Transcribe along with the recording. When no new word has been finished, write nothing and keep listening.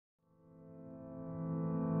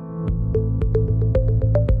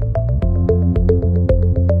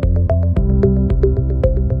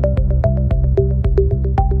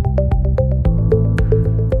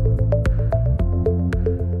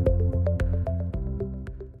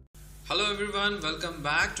Hello everyone, welcome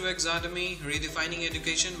back to Exademy, Redefining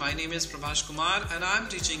Education. My name is Prabhash Kumar and I am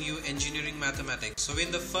teaching you engineering mathematics. So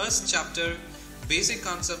in the first chapter, basic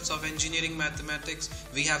concepts of engineering mathematics,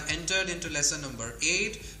 we have entered into lesson number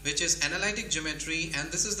 8, which is analytic geometry,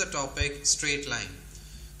 and this is the topic straight line.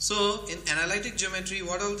 So in analytic geometry,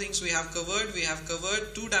 what all things we have covered? We have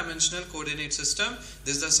covered two-dimensional coordinate system.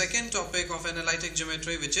 This is the second topic of analytic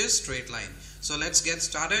geometry, which is straight line. So let's get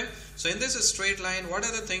started. So in this straight line, what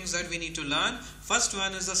are the things that we need to learn? First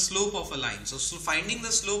one is the slope of a line. So finding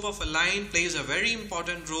the slope of a line plays a very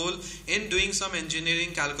important role in doing some engineering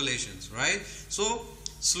calculations, right? So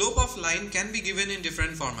slope of line can be given in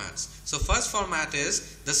different formats. So first format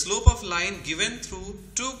is the slope of line given through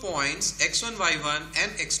 2 points x1, y1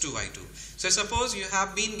 and x2, y2. So suppose you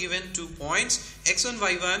have been given 2 points x1,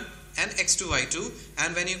 y1 and x2, y2,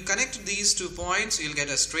 and when you connect these 2 points, you'll get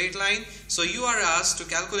a straight line. So you are asked to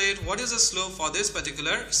calculate what is the slope for this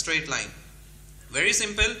particular straight line. Very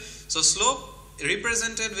simple. So slope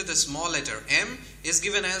represented with a small letter m is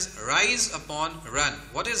given as rise upon run.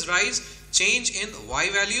 What is rise? Change in y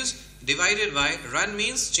values divided by run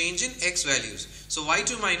means change in x values. So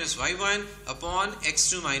y2 minus y1 upon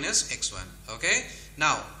x2 minus x1. Okay.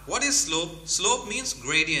 Now what is slope? Slope means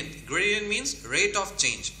gradient. Gradient means rate of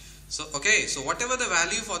change. So so whatever the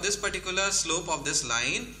value for this particular slope of this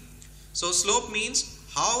line, so slope means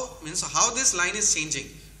how this line is changing,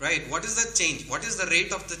 right? What is the change? What is the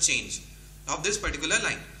rate of the change of this particular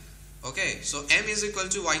line? Okay, so m is equal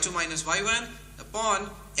to y2 minus y1 upon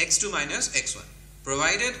x2 minus x1,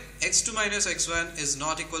 provided x2 minus x1 is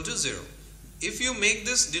not equal to 0. If you make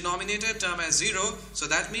this denominator term as 0, so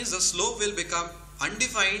that means the slope will become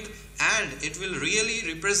undefined and it will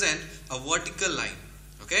really represent a vertical line.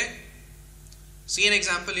 Okay, see an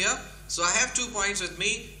example here. So I have 2 points with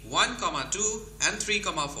me, 1, 2 and 3,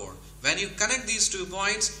 4. When you connect these 2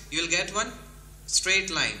 points, you will get one straight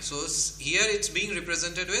line. So here it's being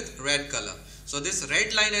represented with red color. So this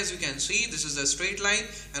red line, as you can see, this is a straight line.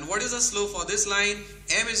 And what is the slope for this line?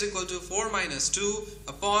 M is equal to 4 minus 2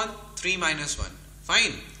 upon 3 minus 1.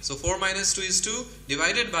 Fine. So 4 minus 2 is 2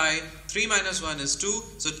 divided by 3 minus 1 is 2.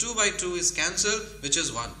 So 2 by 2 is cancelled, which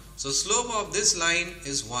is 1. So slope of this line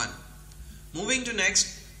is 1. Moving to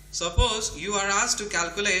next, suppose you are asked to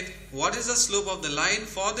calculate what is the slope of the line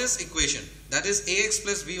for this equation, that is ax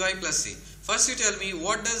plus by plus c. First you tell me,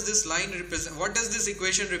 what does this line represent? What does this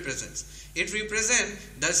equation represent? It represents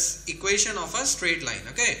this equation of a straight line.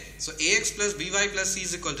 Okay, so ax plus by plus c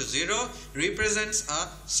is equal to 0 represents a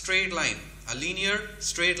straight line, a linear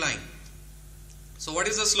straight line. So what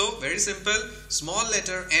is the slope? Very simple. Small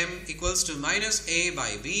letter m equals to minus a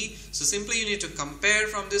by b. So simply you need to compare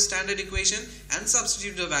from this standard equation and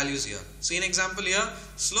substitute the values here. See an example here.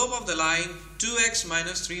 Slope of the line 2x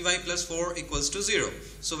minus 3y plus 4 equals to 0.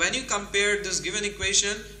 So when you compare this given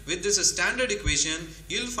equation with this standard equation,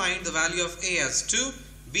 you'll find the value of a as 2,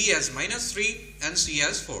 b as minus 3 and c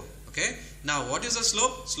as 4. Okay. Now what is the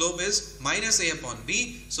slope? Slope is minus a upon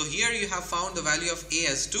b. So here you have found the value of a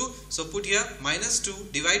as 2. So put here minus 2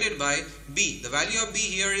 divided by b. The value of b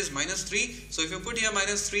here is minus 3. So if you put here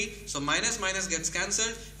minus 3, so minus minus gets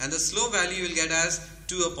cancelled and the slope value you will get as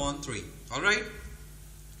 2 upon 3. Alright.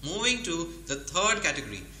 Moving to the third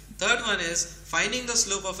category. Third one is finding the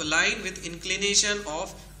slope of a line with inclination of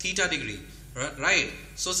theta degree. Right.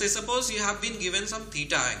 So say suppose you have been given some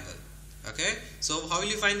theta angle. Okay. So how will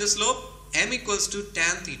you find the slope? M equals to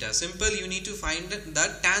tan theta. Simple, you need to find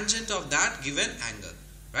the tangent of that given angle,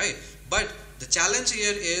 right? But the challenge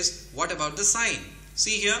here is, what about the sine?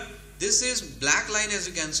 See here, this is black line, as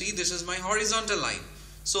you can see, this is my horizontal line.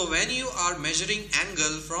 So when you are measuring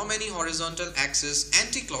angle from any horizontal axis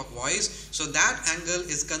anti-clockwise, so that angle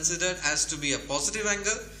is considered as to be a positive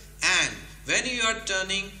angle, and when you are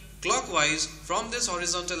turning clockwise from this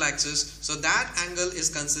horizontal axis, so that angle is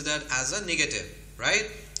considered as a negative, right?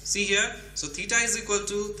 See here, so theta is equal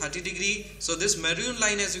to 30 degree. So this maroon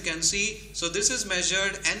line, as you can see, so this is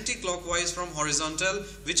measured anti-clockwise from horizontal,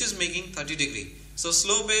 which is making 30 degree. So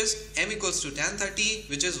slope is m equals to tan 30,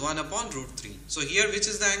 which is 1 upon root 3. So here, which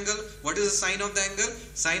is the angle? What is the sign of the angle?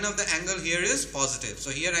 Sign of the angle here is positive. So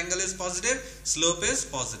here angle is positive, slope is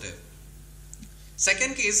positive.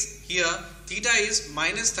 Second case here, theta is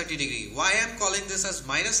minus 30 degree. Why I am calling this as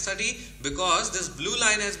minus 30? Because this blue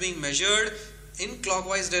line has been measured in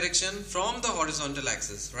clockwise direction from the horizontal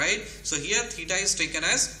axis, right? So here theta is taken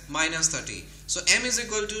as minus 30. So m is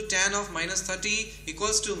equal to tan of minus 30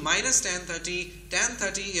 equals to minus tan 30. Tan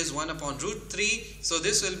 30 is 1 upon root 3. So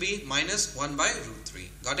this will be minus 1 by root 3.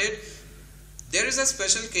 Got it? There is a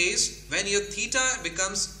special case when your theta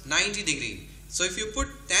becomes 90 degree. So if you put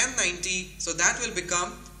tan 90, so that will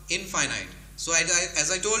become infinite. So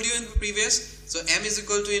as I told you in the previous, so m is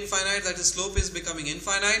equal to infinite, that is slope is becoming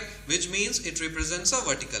infinite, which means it represents a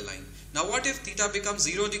vertical line. Now what if theta becomes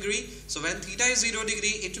 0 degree? So when theta is 0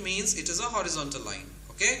 degree, it means it is a horizontal line.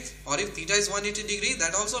 Okay, or if theta is 180 degree,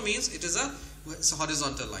 that also means it is a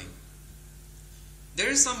horizontal line. There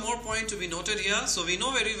is some more point to be noted here. So we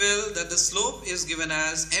know very well that the slope is given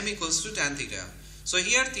as m equals to tan theta. So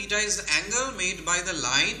here theta is the angle made by the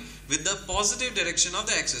line with the positive direction of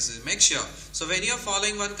the axis. Make sure. So when you are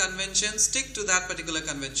following one convention, stick to that particular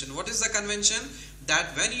convention. What is the convention?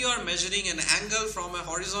 That when you are measuring an angle from a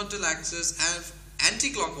horizontal axis and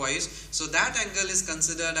anti-clockwise, so that angle is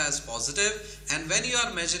considered as positive, and when you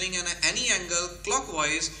are measuring any angle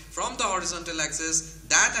clockwise from the horizontal axis,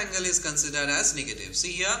 that angle is considered as negative.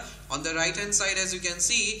 See here on the right hand side, as you can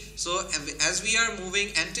see, so as we are moving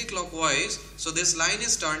anti-clockwise, so this line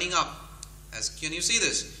is turning up. Can you see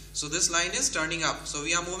this? So this line is turning up. So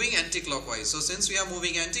we are moving anti-clockwise. So since we are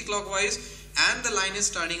moving anti-clockwise and the line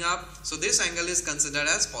is turning up, so this angle is considered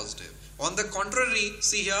as positive. On the contrary,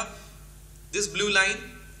 see here, this blue line,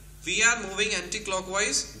 we are moving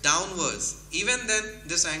anti-clockwise downwards. Even then,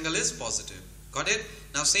 this angle is positive. Got it?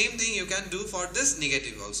 Now same thing you can do for this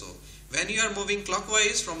negative also. When you are moving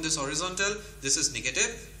clockwise from this horizontal, this is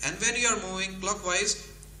negative, and when you are moving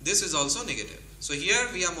clockwise, this is also negative. So here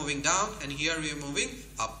we are moving down and here we are moving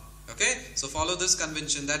up. Okay, so follow this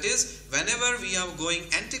convention, that is whenever we are going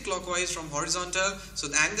anti-clockwise from horizontal, so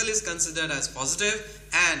the angle is considered as positive,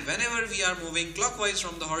 and whenever we are moving clockwise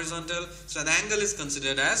from the horizontal, so the angle is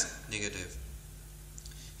considered as negative.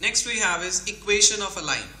 Next we have is equation of a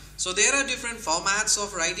line. So there are different formats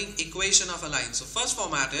of writing equation of a line. So first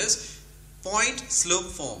format is point slope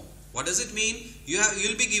form. What does it mean?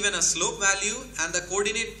 You'll be given a slope value and the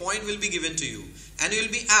coordinate point will be given to you, and you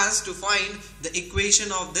will be asked to find the equation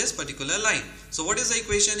of this particular line. So what is the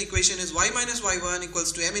equation? Equation is y minus y1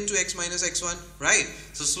 equals to m into x minus x1, right?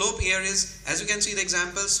 So slope here is, as you can see the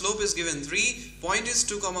example, slope is given 3, point is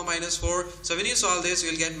 2 comma minus 4. So when you solve this,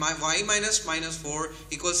 you'll get y minus minus 4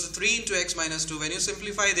 equals to 3 into x minus 2. When you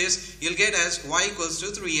simplify this, you'll get as y equals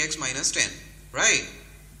to 3x minus 10, right?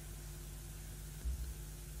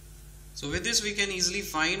 So with this we can easily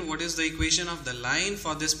find what is the equation of the line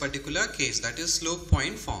for this particular case, that is slope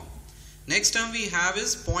point form. Next term we have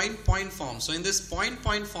is point form. So in this point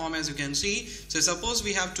form, as you can see, so suppose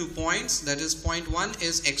we have 2 points, that is point 1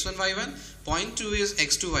 is x1 y1, point 2 is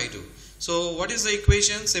x2 y2. So what is the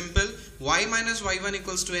equation? Simple. Y minus y1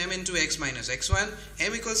 equals to m into x minus x1,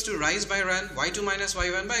 m equals to rise by run, y2 minus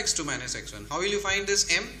y1 by x2 minus x1. How will you find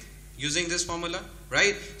this m? Using this formula,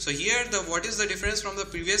 right? So here what is the difference from the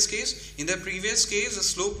previous case? In the previous case the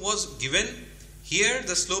slope was given, here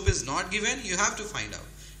the slope is not given, you have to find out,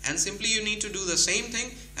 and simply you need to do the same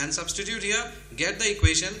thing and substitute here, get the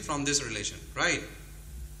equation from this relation, right?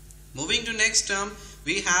 Moving to next term,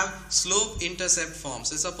 we have slope intercept form.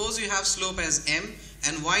 So suppose you have slope as m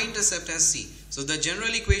and y intercept as c. So the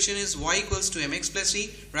general equation is y equals to mx plus c,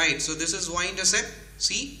 right? So this is y intercept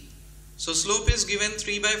c. So slope is given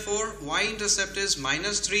 3 by 4, y-intercept is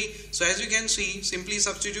minus 3. So as you can see, simply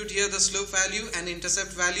substitute here the slope value and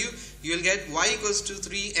intercept value. You will get y equals to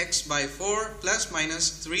 3x by 4 plus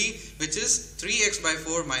minus 3, which is 3x by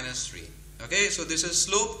 4 minus 3. Okay, so this is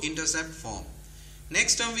slope intercept form.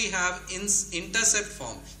 Next term we have intercept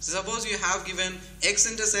form. So suppose you have given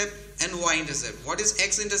x-intercept and y-intercept. What is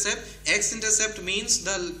x-intercept? X-intercept means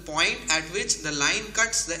the point at which the line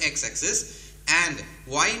cuts the x-axis, and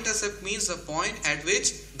y-intercept means the point at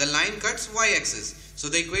which the line cuts y-axis. So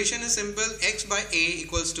the equation is simple, x by a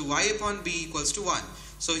equals to y upon b equals to 1.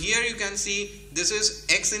 So here you can see this is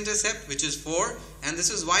x-intercept, which is 4, and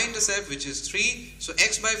this is y-intercept, which is 3. So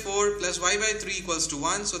x by 4 plus y by 3 equals to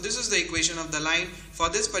 1. So this is the equation of the line for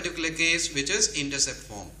this particular case, which is intercept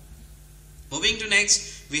form. Moving to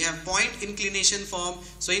next, we have point inclination form.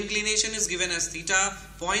 So inclination is given as theta,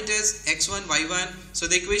 point is x1 y1. So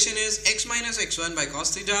the equation is x minus x1 by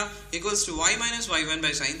cos theta equals to y minus y1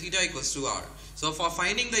 by sin theta equals to r. So for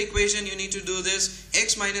finding the equation, you need to do this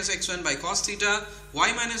x minus x1 by cos theta,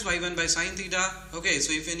 y minus y1 by sin theta. Okay,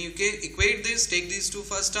 so if you equate this, take these two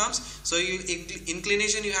first terms. So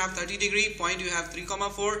inclination you have 30 degree, point you have 3,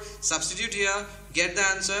 4. Substitute here, get the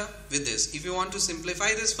answer with this. If you want to simplify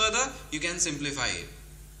this further, you can simplify it.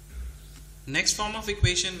 Next form of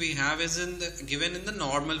equation we have is given in the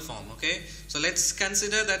normal form. Okay, so let's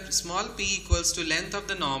consider that small p equals to length of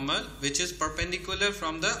the normal, which is perpendicular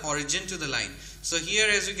from the origin to the line. So here,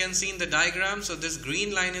 as you can see in the diagram, so this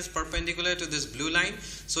green line is perpendicular to this blue line.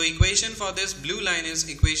 So equation for this blue line is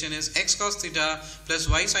x cos theta plus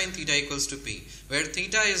y sin theta equals to p, where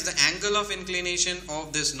theta is the angle of inclination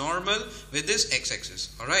of this normal with this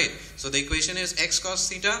x-axis. Alright, so the equation is x cos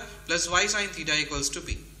theta plus y sin theta equals to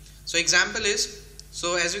p. So example is,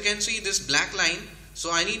 so as you can see this black line,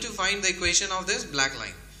 so I need to find the equation of this black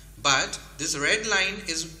line. But this red line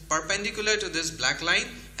is perpendicular to this black line,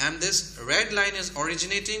 and this red line is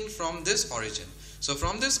originating from this origin. So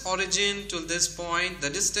from this origin to this point, the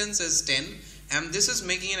distance is 10, and this is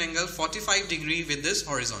making an angle 45 degree with this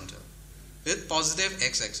horizontal, with positive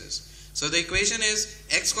x-axis. So the equation is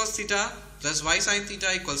x cos theta plus y sin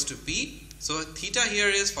theta equals to p. So theta here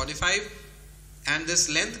is 45, and this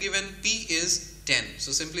length given p is 10.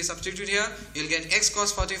 So simply substitute here, you'll get x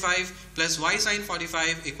cos 45 plus y sin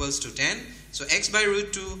 45 equals to 10. So x by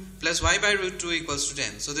root 2 plus y by root 2 equals to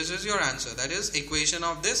 10. So this is your answer. That is equation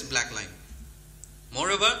of this black line.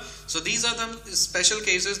 Moreover, so these are the special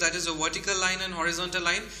cases, that is a vertical line and horizontal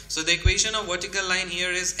line. So the equation of vertical line here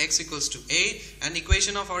is x equals to a, and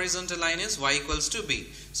equation of horizontal line is y equals to b.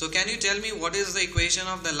 So can you tell me what is the equation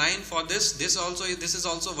of the line for this? This is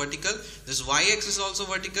also vertical. This y-axis is also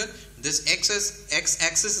vertical. This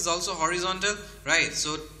x-axis is also horizontal, right?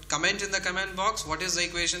 So comment in the comment box what is the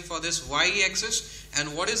equation for this y-axis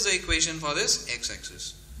and what is the equation for this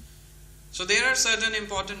x-axis. So there are certain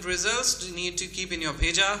important results you need to keep in your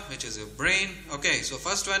bheja, which is your brain. Okay, so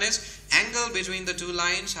first one is angle between the two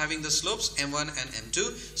lines having the slopes m1 and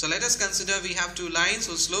m2. So let us consider we have two lines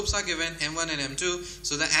whose slopes are given m1 and m2.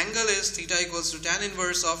 So the angle is theta equals to tan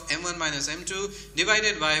inverse of m1 minus m2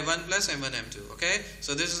 divided by 1 plus m1 m2. Okay,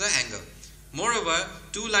 so this is the angle. Moreover,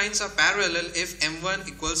 two lines are parallel if m1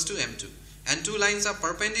 equals to m2, and two lines are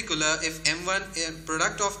perpendicular if m1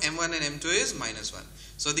 product of m1 and m2 is minus 1.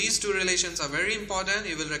 So these two relations are very important.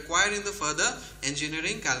 You will require in the further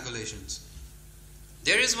engineering calculations.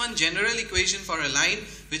 There is one general equation for a line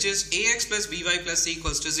which is ax plus by plus c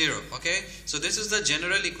equals to 0. Okay, so this is the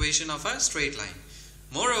general equation of a straight line.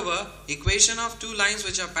 Moreover, equation of two lines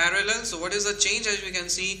which are parallel. So what is the change, as we can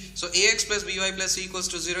see? So ax plus by plus c equals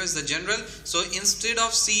to 0 is the general. So instead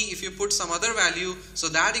of c, if you put some other value, so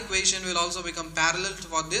that equation will also become parallel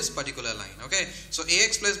for this particular line. Okay, so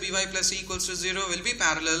ax plus by plus c equals to 0 will be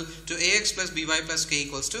parallel to ax plus by plus k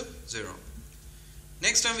equals to 0.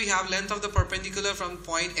 Next time we have length of the perpendicular from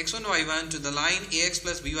point x1 y1 to the line ax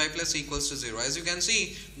plus by plus c equals to 0. As you can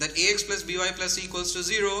see that ax plus by plus c equals to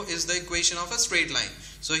 0 is the equation of a straight line.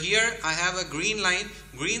 So here I have a green line,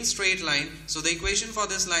 green straight line. So the equation for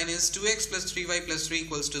this line is 2x plus 3y plus 3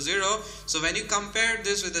 equals to 0. So when you compare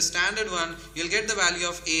this with the standard one, you'll get the value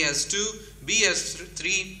of a as 2, b as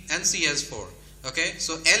 3 and c as 4. Okay,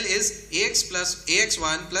 so L is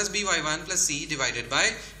ax1 plus by1 plus c divided by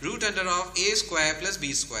root under of a square plus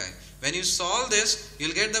b square. When you solve this,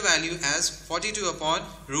 you'll get the value as 42 upon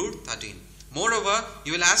root 13. Moreover,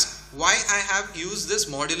 you will ask why I have used this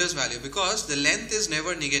modulus value, because the length is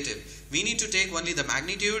never negative. We need to take only the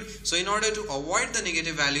magnitude. So in order to avoid the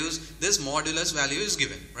negative values, this modulus value is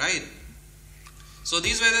given, right? So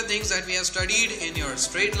these were the things that we have studied in your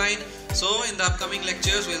straight line. So in the upcoming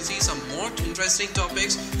lectures, we'll see some more interesting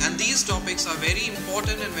topics, and these topics are very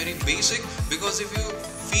important and very basic, because if you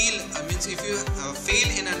fail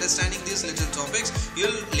in understanding these little topics,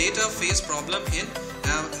 you'll later face problem in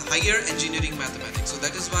higher engineering mathematics. So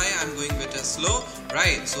that is why I'm going with a slow,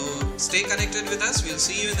 right? So stay connected with us. We'll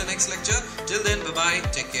see you in the next lecture. Till then, bye bye,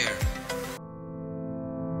 take care.